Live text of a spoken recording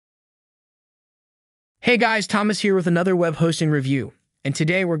Hey guys, Thomas here with another web hosting review, and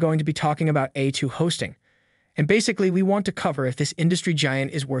today we're going to be talking about A2 hosting. And basically, we want to cover if this industry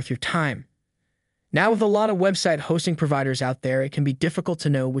giant is worth your time. Now, with a lot of website hosting providers out there, it can be difficult to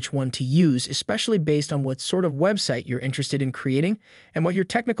know which one to use, especially based on what sort of website you're interested in creating and what your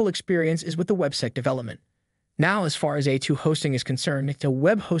technical experience is with the website development. Now, as far as A2 hosting is concerned, it's a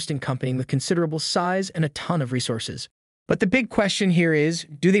web hosting company with considerable size and a ton of resources. But the big question here is,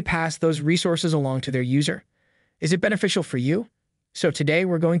 do they pass those resources along to their user? Is it beneficial for you? So today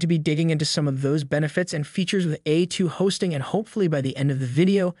we're going to be digging into some of those benefits and features with A2 hosting, and hopefully by the end of the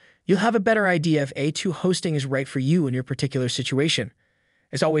video, you'll have a better idea if A2 hosting is right for you in your particular situation.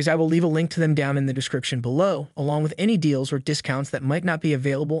 As always, I will leave a link to them down in the description below, along with any deals or discounts that might not be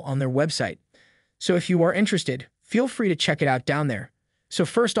available on their website. So if you are interested, feel free to check it out down there. So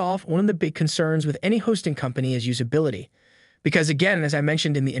first off, one of the big concerns with any hosting company is usability. Because again, as I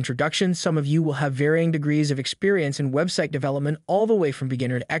mentioned in the introduction, some of you will have varying degrees of experience in website development all the way from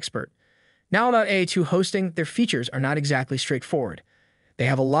beginner to expert. Now about A2 hosting, their features are not exactly straightforward. They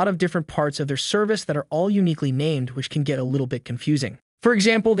have a lot of different parts of their service that are all uniquely named, which can get a little bit confusing. For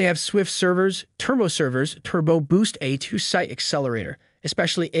example, they have Swift servers, Turbo servers, 𝗟𝗶𝗺 A2 site accelerator,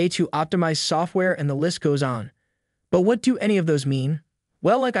 especially A2 optimized software, and the list goes on. But what do any of those mean?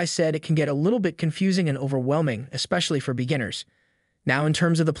 Well, like I said, it can get a little bit confusing and overwhelming, especially for beginners. Now, in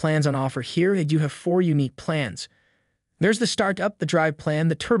terms of the plans on offer here, they do have 4 unique plans. There's the Startup, the Drive plan,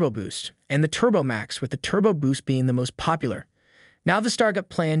 the Turbo Boost, and the Turbo Max, with the Turbo Boost being the most popular. Now, the Startup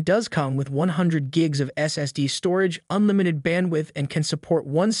plan does come with 100 gigs of SSD storage, unlimited bandwidth, and can support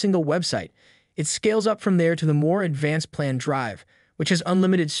one single website. It scales up from there to the more advanced plan Drive, which has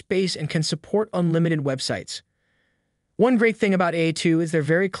unlimited space and can support unlimited websites. One great thing about A2 is they're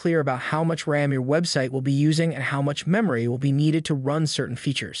very clear about how much RAM your website will be using and how much memory will be needed to run certain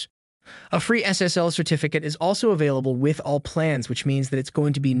features. A free SSL certificate is also available with all plans, which means that it's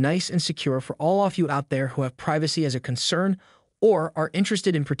going to be nice and secure for all of you out there who have privacy as a concern or are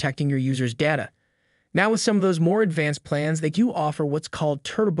interested in protecting your users' data. Now, with some of those more advanced plans, they do offer what's called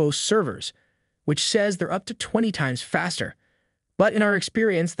Turbo servers, which says they're up to 20 times faster. But in our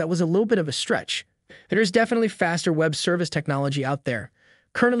experience, that was a little bit of a stretch. There is definitely faster web service technology out there.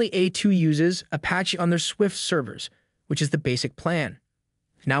 Currently, A2 uses Apache on their Swift servers, which is the basic plan.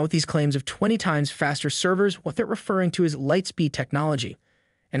 Now, with these claims of 20 times faster servers, what they're referring to is Lightspeed technology.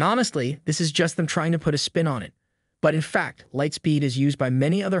 And honestly, this is just them trying to put a spin on it. But in fact, Lightspeed is used by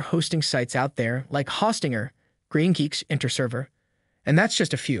many other hosting sites out there, like Hostinger, GreenGeeks, Interserver, and that's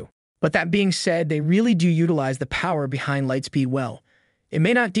just a few. But that being said, they really do utilize the power behind Lightspeed well. It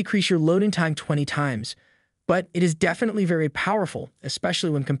may not decrease your loading time 20 times, but it is definitely very powerful, especially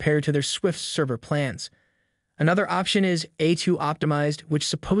when compared to their Swift server plans. Another option is A2 Optimized, which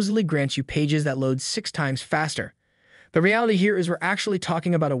supposedly grants you pages that load 6 times faster. The reality here is we're actually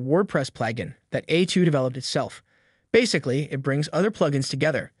talking about a WordPress plugin that A2 developed itself. Basically, it brings other plugins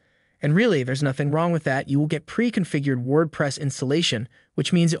together. And really, there's nothing wrong with that. You will get pre-configured WordPress installation,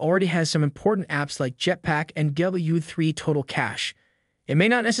 which means it already has some important apps like Jetpack and W3 Total Cache. It may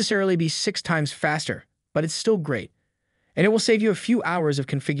not necessarily be 6 times faster, but it's still great. And it will save you a few hours of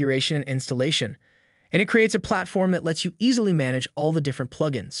configuration and installation. And it creates a platform that lets you easily manage all the different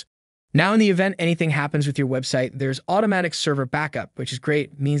plugins. Now, in the event anything happens with your website, there's automatic server backup, which is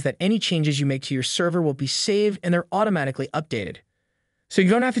great. It means that any changes you make to your server will be saved and they're automatically updated. So you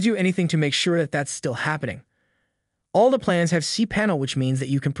don't have to do anything to make sure that that's still happening. All the plans have cPanel, which means that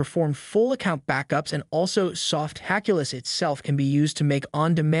you can perform full account backups, and also 𝗏𝗡 itself can be used to make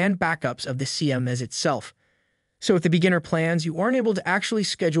on-demand backups of the CMS itself. So with the beginner plans, you aren't able to actually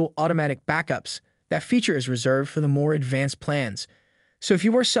schedule automatic backups. That feature is reserved for the more advanced plans. So if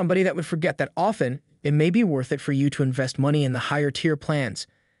you are somebody that would forget that often, it may be worth it for you to invest money in the higher tier plans.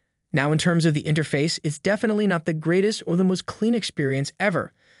 Now, in terms of the interface, it's definitely not the greatest or the most clean experience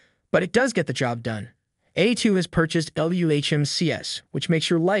ever, but it does get the job done. A2 has purchased 𝗟𝗶𝗺𝗶, which makes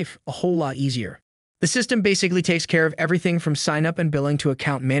your life a whole lot easier. The system basically takes care of everything from sign-up and billing to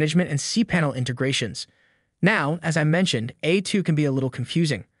account management and cPanel integrations. Now, as I mentioned, A2 can be a little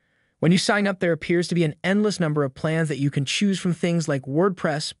confusing. When you sign up, there appears to be an endless number of plans that you can choose from, things like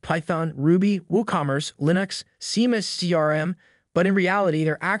WordPress, Python, Ruby, WooCommerce, Linux, CMS, CRM, but in reality,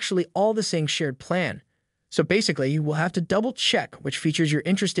 they're actually all the same shared plan. So basically, you will have to double-check which features you're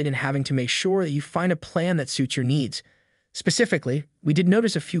interested in, having to make sure that you find a plan that suits your needs. Specifically, we did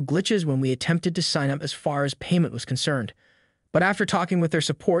notice a few glitches when we attempted to sign up as far as payment was concerned. But after talking with their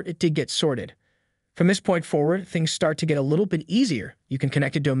support, it did get sorted. From this point forward, things start to get a little bit easier. You can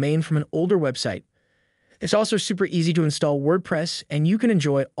connect a domain from an older website. It's also super easy to install WordPress, and you can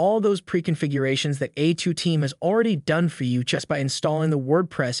enjoy all those pre-configurations that 𝗟𝗏𝗃 has already done for you just by installing the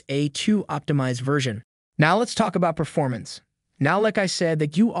WordPress 𝗟𝗏 optimized version. Now let's talk about performance. Now, like I said,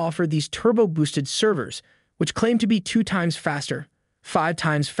 that you offer these turbo-boosted servers, which claim to be 2 times faster, 5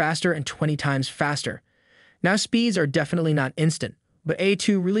 times faster, and 20 times faster. Now, speeds are definitely not instant, but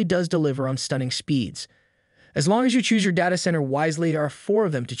𝗟𝗏 really does deliver on stunning speeds. As long as you choose your data center wisely, there are 4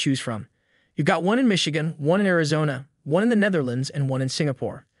 of them to choose from. You've got 1 in Michigan, 1 in Arizona, 1 in the Netherlands, and 1 in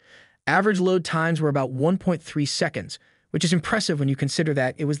Singapore. Average load times were about 1.3 seconds, which is impressive when you consider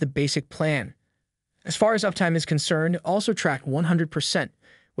that it was the basic plan. As far as uptime is concerned, it also tracked 100%,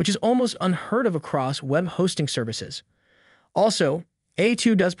 which is almost unheard of across web hosting services. Also,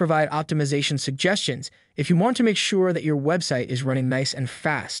 𝗟𝗏 does provide optimization suggestions if you want to make sure that your website is running nice and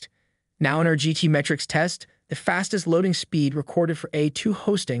fast. Now, in our GTmetrix test, the fastest loading speed recorded for 𝗟𝗏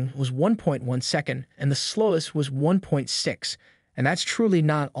hosting was 1.1 second, and the slowest was 1.6, and that's truly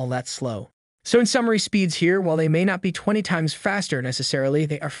not all that slow. So in summary, speeds here, while they may not be 20 times faster necessarily,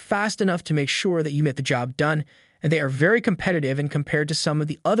 they are fast enough to make sure that you get the job done, and they are very competitive in compared to some of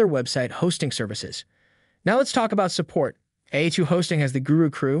the other website hosting services. Now let's talk about support. 𝗟𝗏 Hosting has the Guru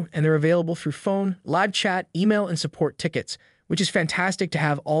Crew, and they're available through phone, live chat, email, and support tickets, which is fantastic to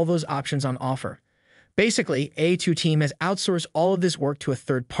have all those options on offer. Basically, 𝗟𝗏 team has outsourced all of this work to a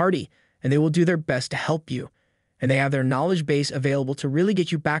third party, and they will do their best to help you. And they have their knowledge base available to really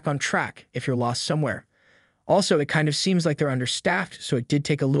get you back on track if you're lost somewhere. Also, it kind of seems like they're understaffed, so it did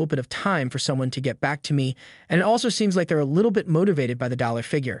take a little bit of time for someone to get back to me, and it also seems like they're a little bit motivated by the dollar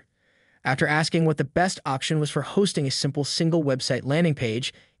figure. After asking what the best option was for hosting a simple single website landing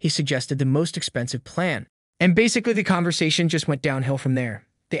page, he suggested the most expensive plan. And basically, the conversation just went downhill from there.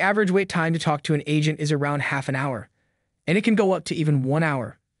 The average wait time to talk to an agent is around half an hour, and it can go up to even 1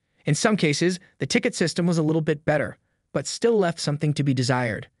 hour. In some cases, the ticket system was a little bit better, but still left something to be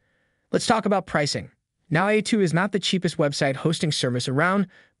desired. Let's talk about pricing. Now, 𝗟𝗏 is not the cheapest website hosting service around,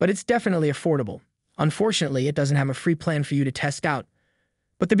 but it's definitely affordable. Unfortunately, it doesn't have a free plan for you to test out.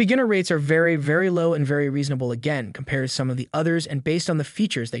 But the beginner rates are very, very low and very reasonable again compared to some of the others and based on the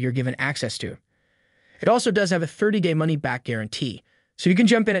features that you're given access to. It also does have a 30-day money-back guarantee, so you can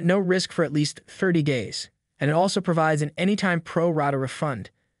jump in at no risk for at least 30 days. And it also provides an anytime pro rata refund.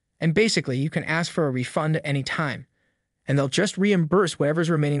 And basically, you can ask for a refund at any time, and they'll just reimburse whatever's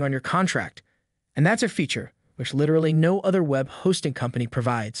remaining on your contract. And that's a feature which literally no other web hosting company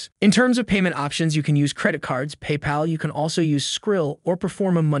provides. In terms of payment options, you can use credit cards, PayPal, you can also use Skrill, or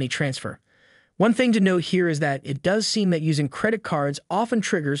perform a money transfer. One thing to note here is that it does seem that using credit cards often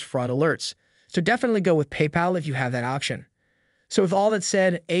triggers fraud alerts, so definitely go with PayPal if you have that option. So with all that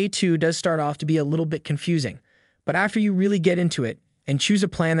said, 𝗟𝗏 does start off to be a little bit confusing, but after you really get into it and choose a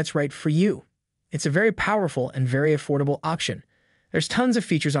plan that's right for you, it's a very powerful and very affordable option. There's tons of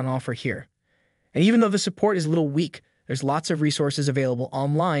features on offer here. And even though the support is a little weak, there's lots of resources available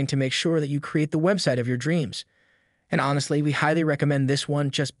online to make sure that you create the website of your dreams. And honestly, we highly recommend this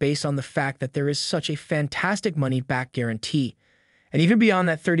one just based on the fact that there is such a fantastic money-back guarantee. And even beyond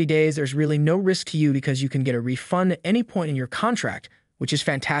that 30 days, there's really no risk to you because you can get a refund at any point in your contract, which is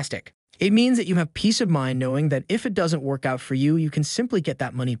fantastic. It means that you have peace of mind knowing that if it doesn't work out for you, you can simply get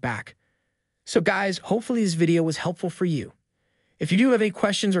that money back. So guys, hopefully this video was helpful for you. If you do have any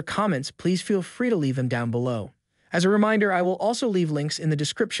questions or comments, please feel free to leave them down below. As a reminder, I will also leave links in the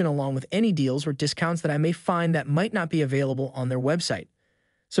description along with any deals or discounts that I may find that might not be available on their website.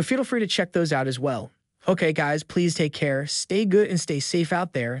 So feel free to check those out as well. Okay guys, please take care, stay good and stay safe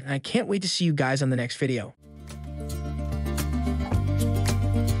out there, and I can't wait to see you guys on the next video.